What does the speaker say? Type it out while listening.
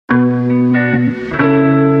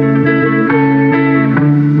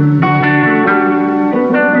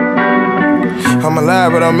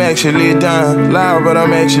I'm actually dying. Loud, but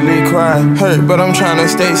I'm actually crying. Hurt, but I'm trying to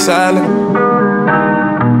stay silent.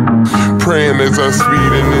 Praying as I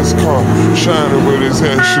speed in this car, shining but it's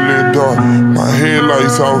actually dark. My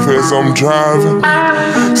headlights off as I'm driving.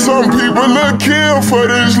 Some people look kill for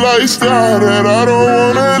this lifestyle that I don't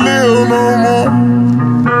wanna live no more.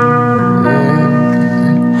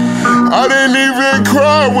 I didn't even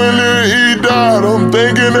cry when Lil E died. I'm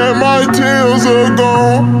thinking that my tears are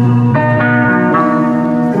gone.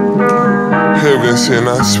 Heaven sent,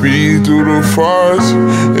 I speed through the forest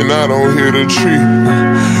and I don't hear the tree.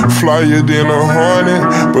 Flyer than a hornet,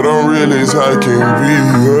 but I'm real as I can be.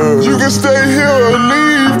 Yeah. You can stay here or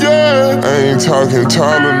leave, yeah. I ain't talking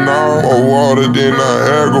Tylenol, more water than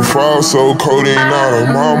Niagara Falls. So codeine out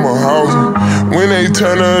of mama house. When they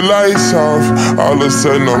turn the lights off, all of a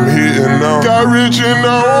sudden I'm hitting now. Got rich and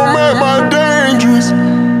now I'm at my dangerous.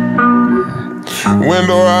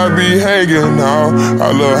 Window I be hanging out.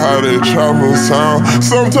 I love how that chopper sound.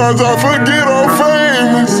 Sometimes I forget I'm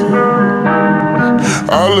famous.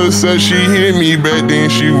 All of a sudden she hit me, back then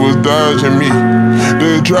she was dodging me.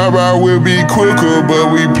 The drive-out will be quicker,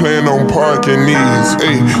 but we plan on parking these.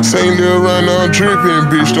 Hey, St. Lil run on dripping,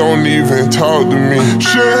 bitch, don't even talk to me.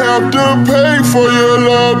 Should have to pay for your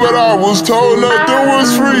love, but I was told nothing was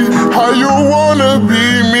free. How you wanna be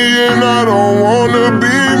me and I don't wanna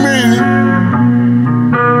be me?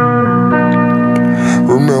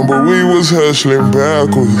 Remember we was hustling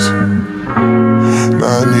backwards.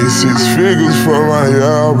 Now I need 6 figures for my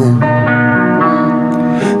album.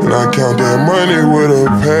 And I count that money with a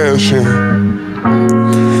passion.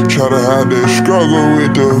 Try to hide that struggle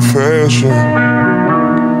with the fashion.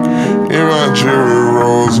 In my jewelry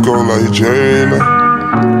rolls go like Jayla.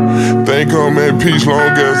 Think I'm at peace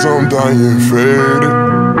long as I'm dying faded.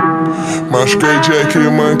 My straight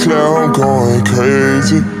jacket, Montclair, I'm going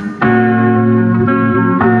crazy.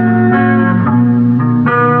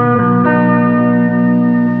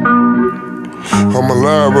 I'm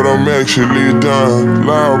alive, but I'm actually dying.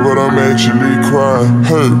 Loud, but I'm actually crying.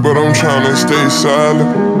 Hurt, but I'm trying to stay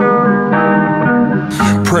silent.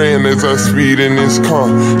 Praying as I speed in this car,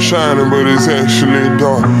 shining, but it's actually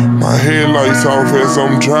dark. My headlights off as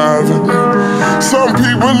I'm driving. Some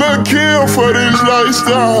people look kill for this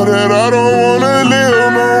lifestyle that I don't wanna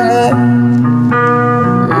live no more.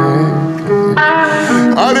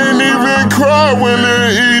 I didn't even cry when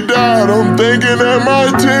Lil E died. I'm thinking that my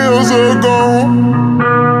tears are gone.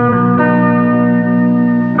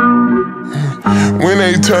 When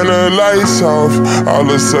they turn the lights off, all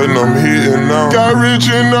of a sudden I'm hitting now. Got rich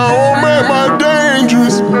and now I'm at my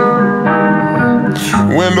dangerous.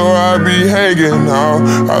 Window I be hanging out.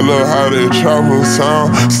 I love how that chopper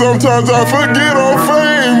sound. Sometimes I forget I'm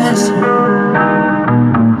famous.